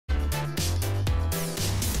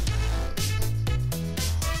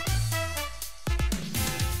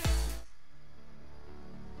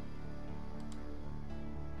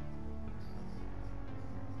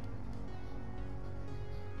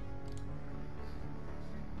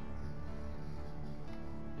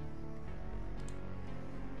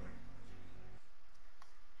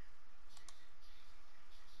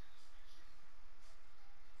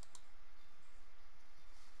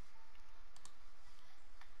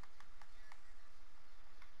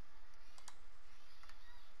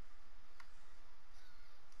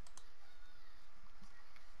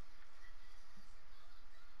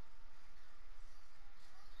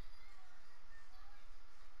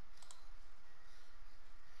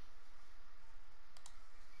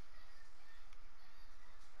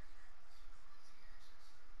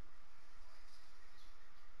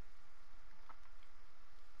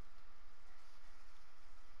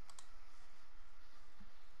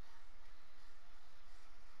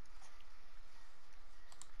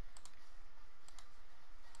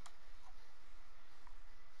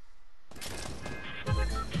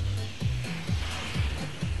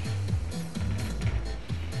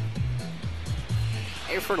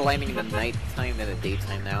I prefer lighting in the nighttime than the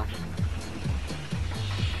daytime now.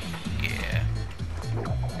 Yeah.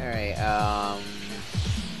 Alright, yeah,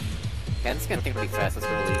 I'm just gonna think really fast, let's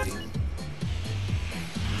go lazy.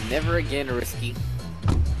 Never again risky.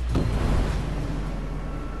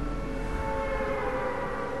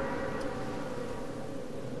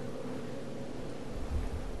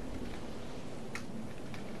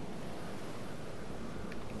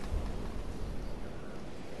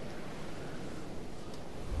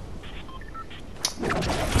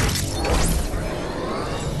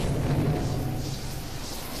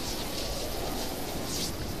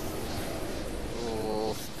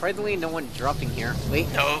 Surprisingly, no one dropping here.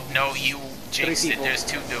 Wait. No, you jinxed it. people. There's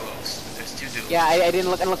two duos. There's two duos. Yeah, I didn't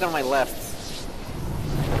look. I look on my left.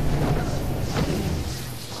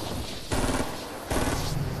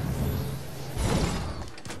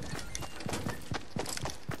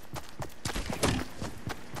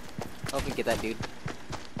 Help me get that dude.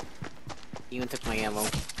 He even took my ammo.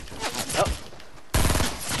 Oh.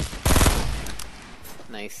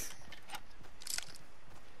 Nice.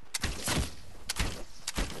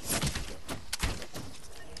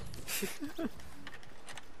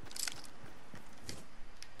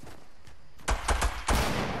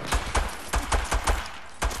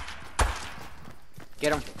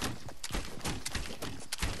 Get him.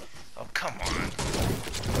 Oh, come on.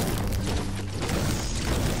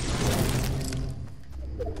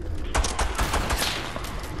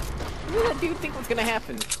 What did that dude think was gonna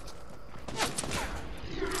happen?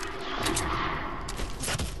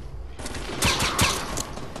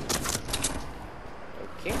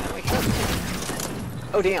 Okay, now I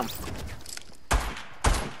shot. Oh, damn.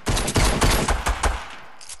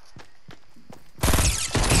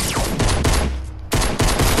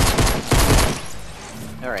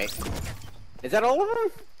 Alright. Is that all of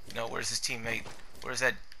them? No, where's his teammate? Where's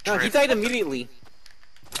that? No, he drip? died immediately.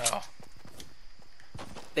 Oh,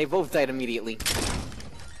 They both died immediately.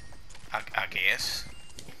 I guess.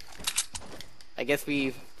 I guess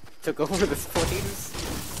we took over the flames.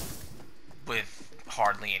 With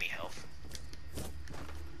hardly any health.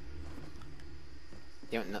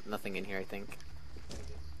 Yeah, nothing in here, I think.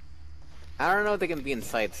 I don't know if they can be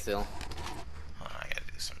inside still. I gotta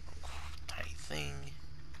do some tiny thing.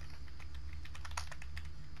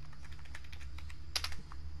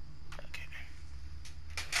 Okay.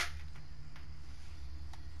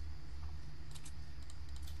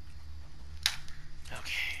 Okay.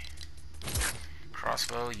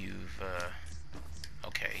 Crossbow, you've,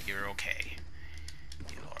 okay, you're okay.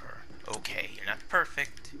 You are okay. You're not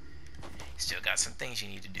perfect. You still got some things you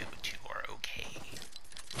need to do, but you are okay.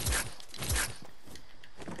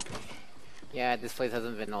 Yeah, this place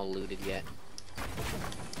hasn't been all looted yet.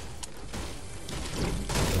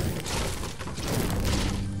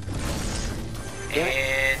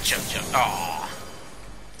 And jump. Aw.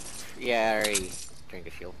 Yeah, I already drank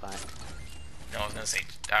a shield pot. No, I was gonna say,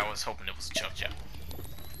 I was hoping it was jump.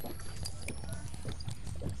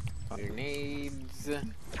 Grenades.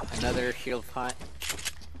 Another shield pot.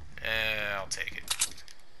 I'll take it.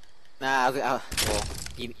 Nah, well,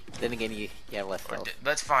 then again, you have less Or health.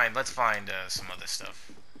 let's find some other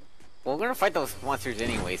stuff. Well, we're gonna fight those monsters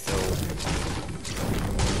anyway, so...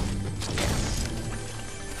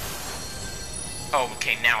 Oh,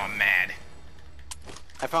 okay, now I'm mad.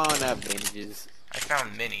 I found bandages. I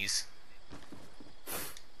found minis.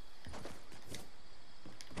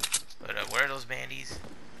 But where are those bandies?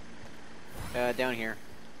 Down here.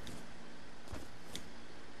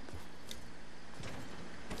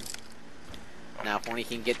 Oh, Now, if only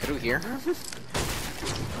he can get through here.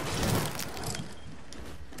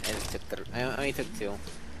 I only took two.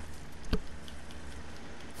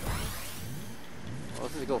 Well,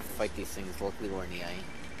 let's just go fight these things. Luckily, we're in the eye.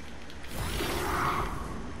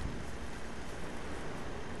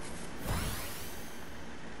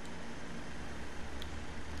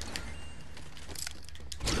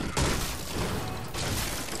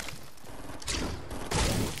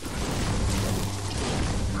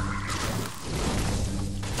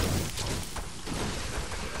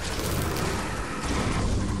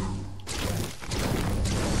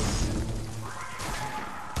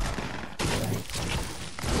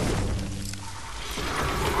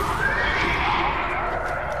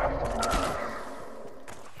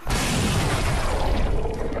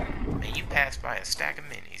 By a stack of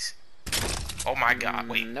minis. Oh my god,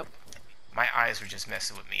 wait. Nope. My eyes were just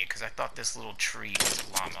messing with me because I thought this little tree was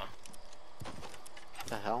a llama. What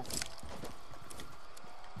the hell?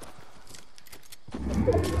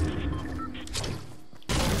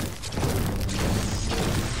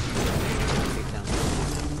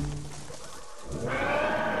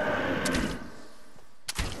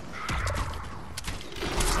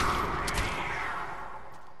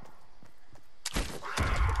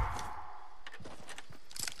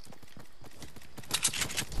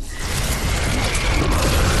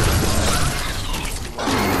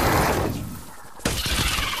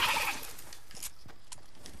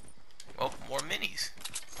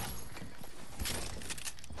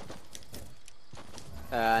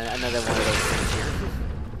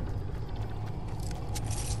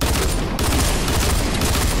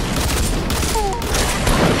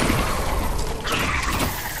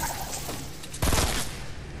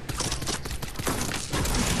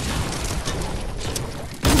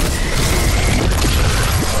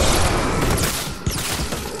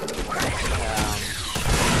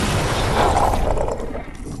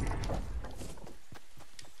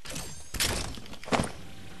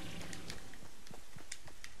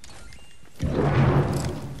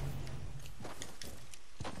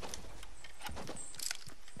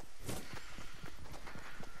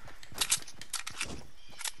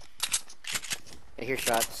 I hear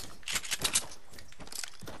shots.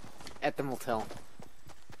 At the motel.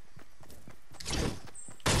 I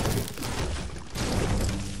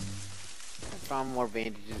found more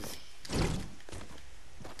bandages.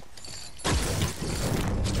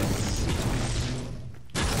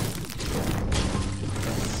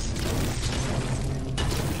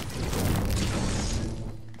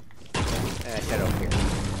 Head over here.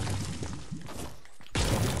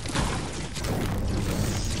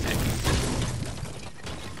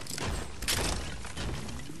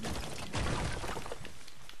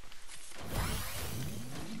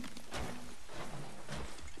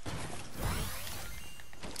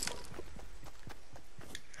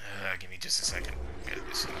 Give me just a second. Gotta do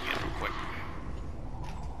this again real quick.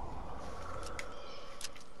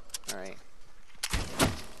 Alright.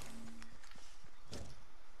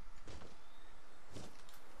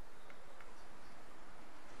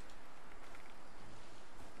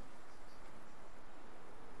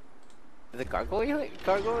 Is the gargoyle here?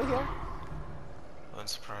 Wouldn't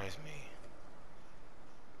surprise me.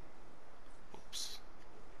 Oops.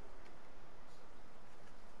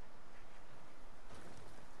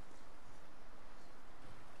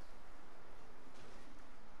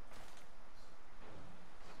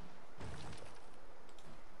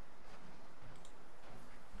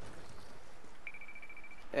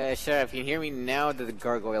 Sheriff, you hear me now? There's a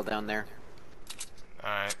gargoyle down there.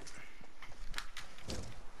 Alright.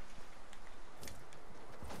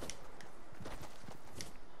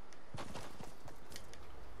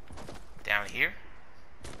 Down here?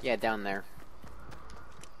 Yeah, down there.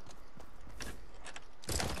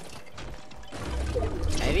 I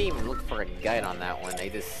didn't even look for a guide on that one. I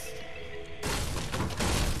just saw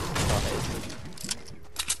it.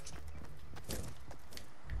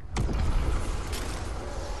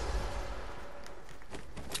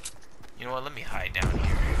 You know what? Let me hide down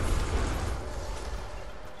here.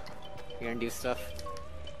 You gonna do stuff?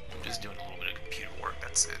 I'm just doing a little bit of computer work.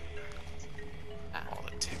 That's it. Ah. All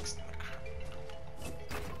the text and the crap.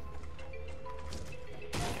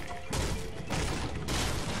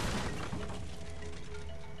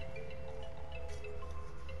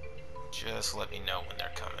 Just let me know when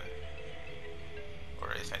they're coming.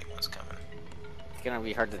 Or if anyone's coming. It's gonna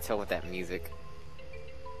be hard to tell with that music.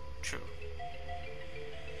 True.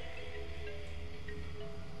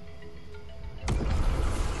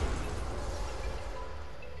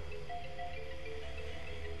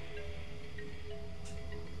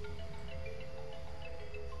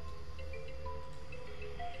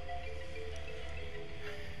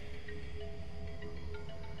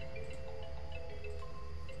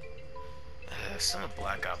 Some of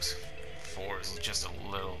Black Ops 4 is just a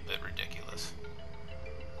little bit ridiculous.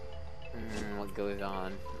 What goes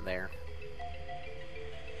on there?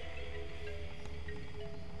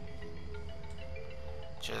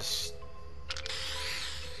 Just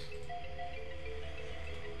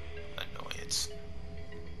annoyance.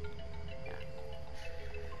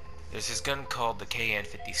 There's this gun called the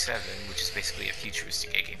KN-57, which is basically a futuristic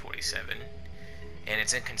AK-47, and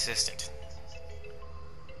it's inconsistent.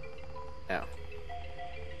 Oh.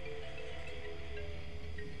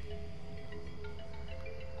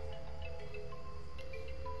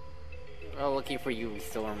 Well, lucky for you, we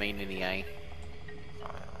still remain in the eye.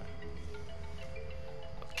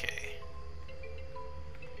 Okay.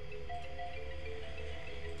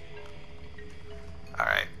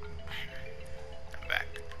 Alright. I'm back.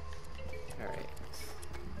 Alright.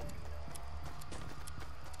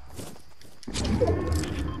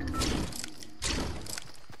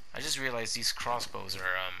 I just realized these crossbows are,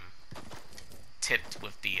 tipped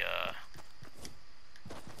with the,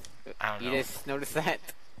 I don't know. You just noticed that?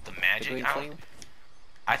 The magic?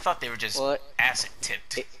 I thought they were just acid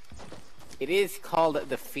tipped. It is called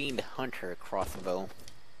the Fiend Hunter crossbow.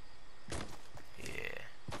 Yeah.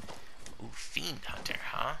 Ooh, Fiend Hunter,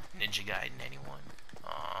 huh? Ninja Gaiden, anyone?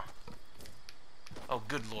 Aw. Oh,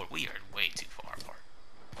 good lord, we are way too far apart.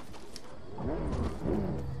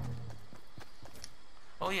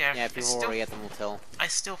 Oh yeah, Yeah, people were already at the motel. I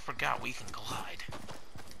still forgot we can glide.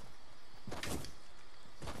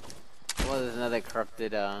 Well, there's another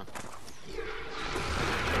corrupted, Yeah,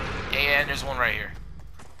 and there's one right here.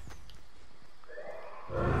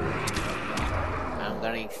 Got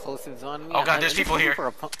any explosives on me? Oh god, there's people here.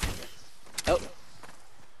 Oh.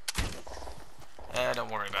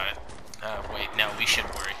 Don't worry about it. Wait, no, we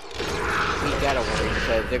shouldn't worry. We gotta worry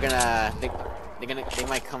because they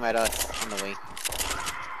might come at us on the way.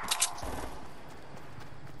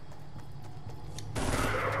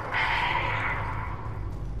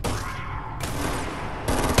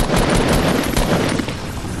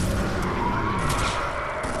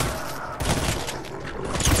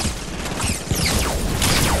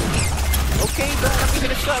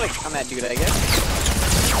 that dude, I guess.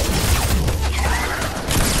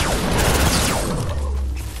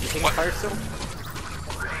 You think What? fire still?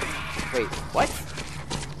 Wait, what?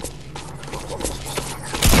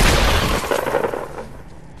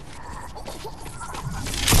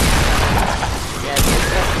 Yeah, it's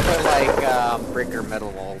just like brick or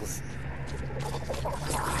metal walls.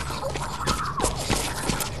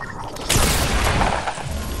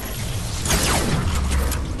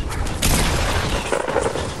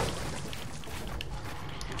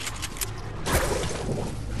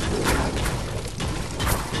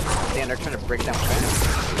 Damn, they're trying to break down fence.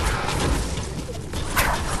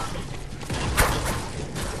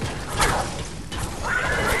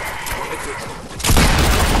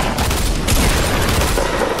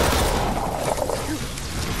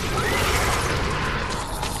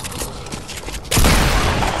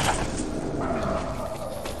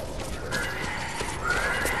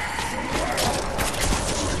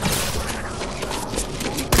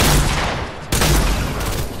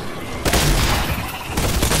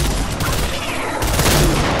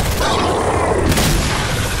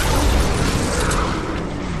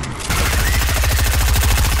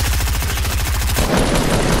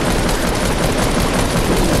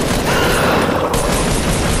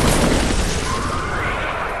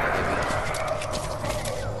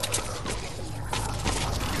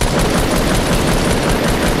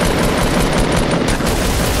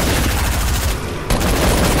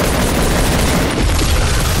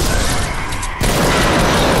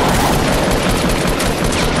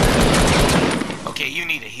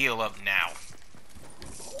 Heal up now.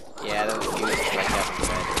 Yeah, that was huge. Like having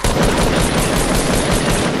bed.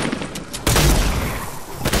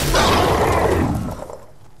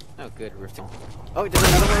 Oh, good. We're still. Oh, there's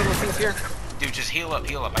another one of those things here. Dude, just heal up. I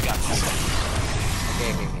got this.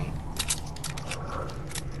 Okay.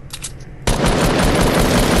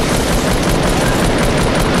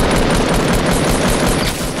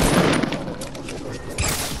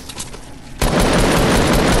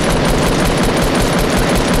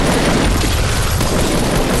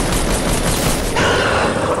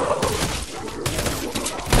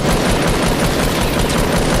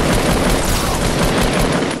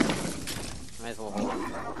 Might as well hold on.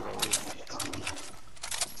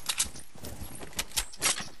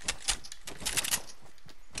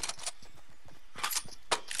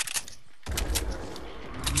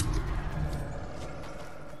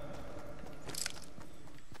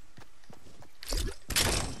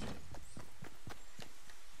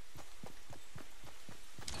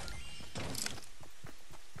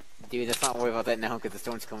 Dude, let's not worry about that now because the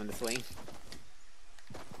storm's coming this way.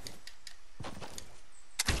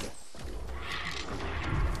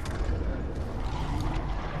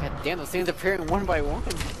 God damn, those things appearing one by one.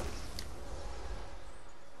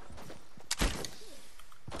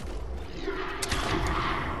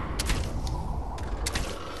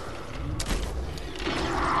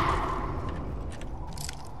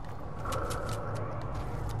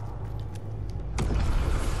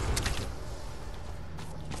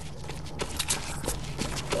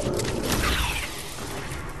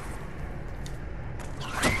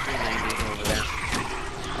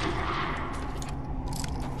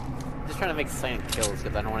 Trying to make silent kills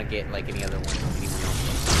because I don't want to get like any other one from anyone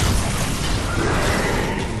else.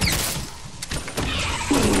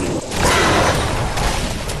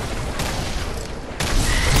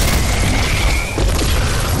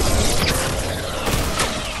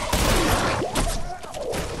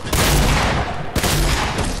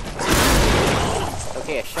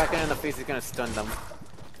 Okay, a shotgun in the face is gonna stun them.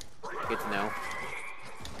 Good to know.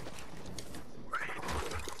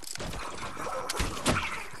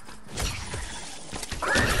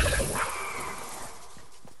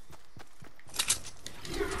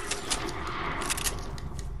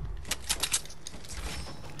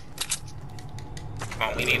 Come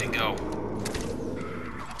on, we need to go.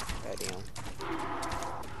 Goddamn.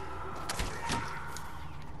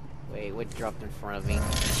 Wait, what dropped in front of me?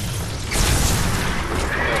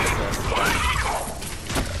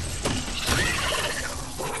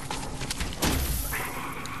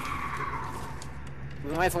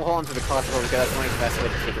 We might as well hold on to the crossbow because that's the only fast way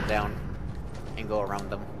to take them down and go around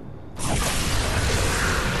them.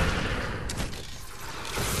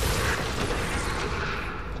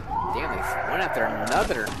 Damn, there's one after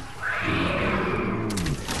another.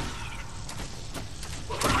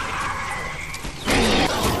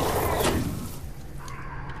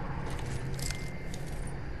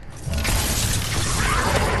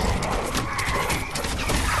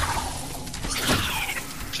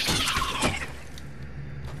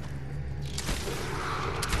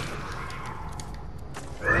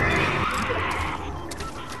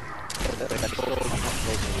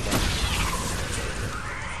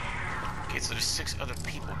 so there's 6 other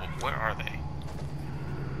people, but where are they?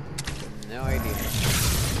 No idea.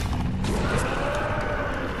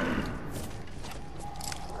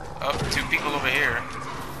 Oh, 2 people over here.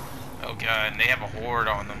 Oh god, and they have a horde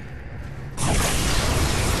on them.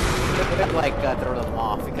 We could like throw them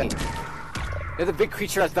off. There's a big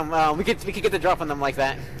creature that's them. We could get the drop on them like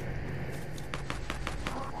that.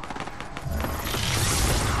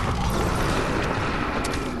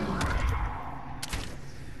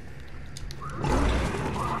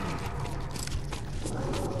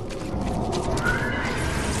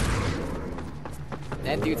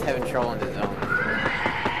 That dude's having trouble on his own.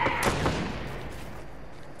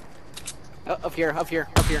 Oh, up here,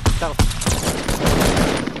 south.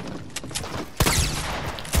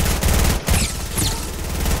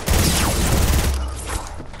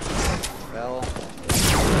 Well.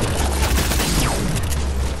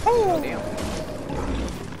 Oh, damn.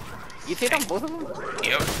 You take on both of them?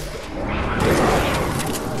 Yep.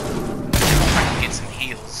 I can get some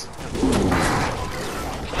heals.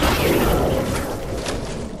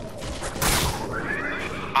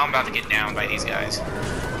 I'm about to get down by these guys.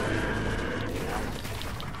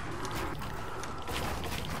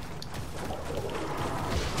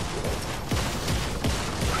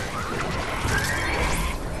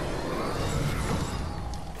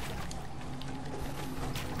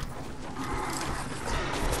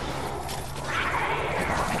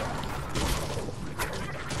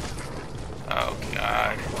 Oh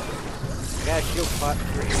god. I got a shield pot.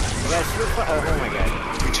 Oh my god.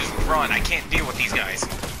 Just run. I can't deal with these guys.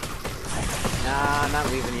 Nah, I'm not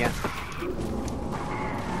leaving yet.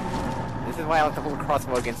 This is why I like to hold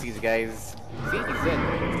crossbow against these guys. See, he's dead.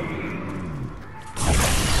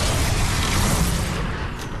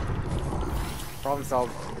 Problem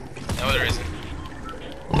solved. No, there isn't.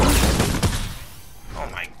 Oh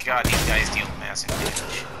my god, these guys deal massive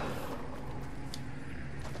damage.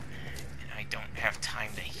 And I don't have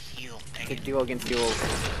time to heal. Dang Good it. duo against duo.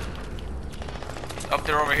 Oh,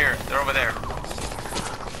 they're over here. They're over there.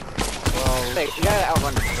 Well, hey, you gotta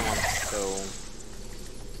outrun someone,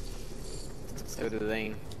 so do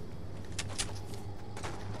they.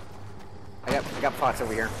 I got pots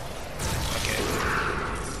over here. Okay.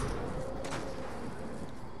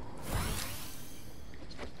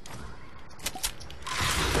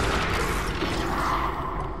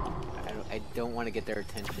 I don't want to get their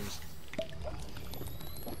attention.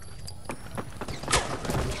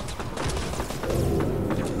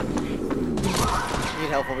 Need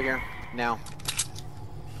help over here now.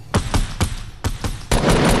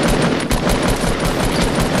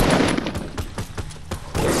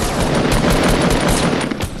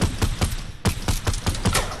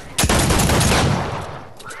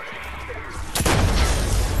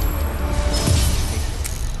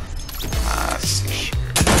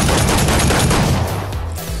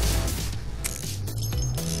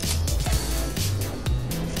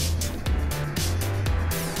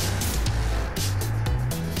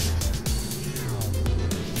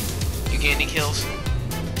 Get any kills?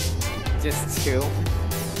 Just 2.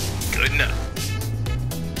 Good enough.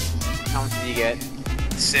 How much did you get?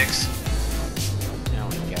 6. Oh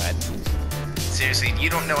my god. Seriously,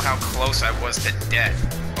 you don't know how close I was to death.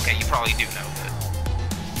 Okay, you probably do know, but...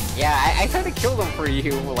 Yeah, I tried to kill them for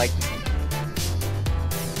you, like...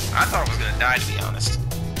 I thought I was gonna die, to be honest.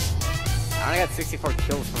 I only got 64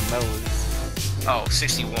 kills from those. Oh,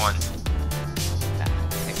 61.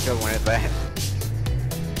 I still wanted that.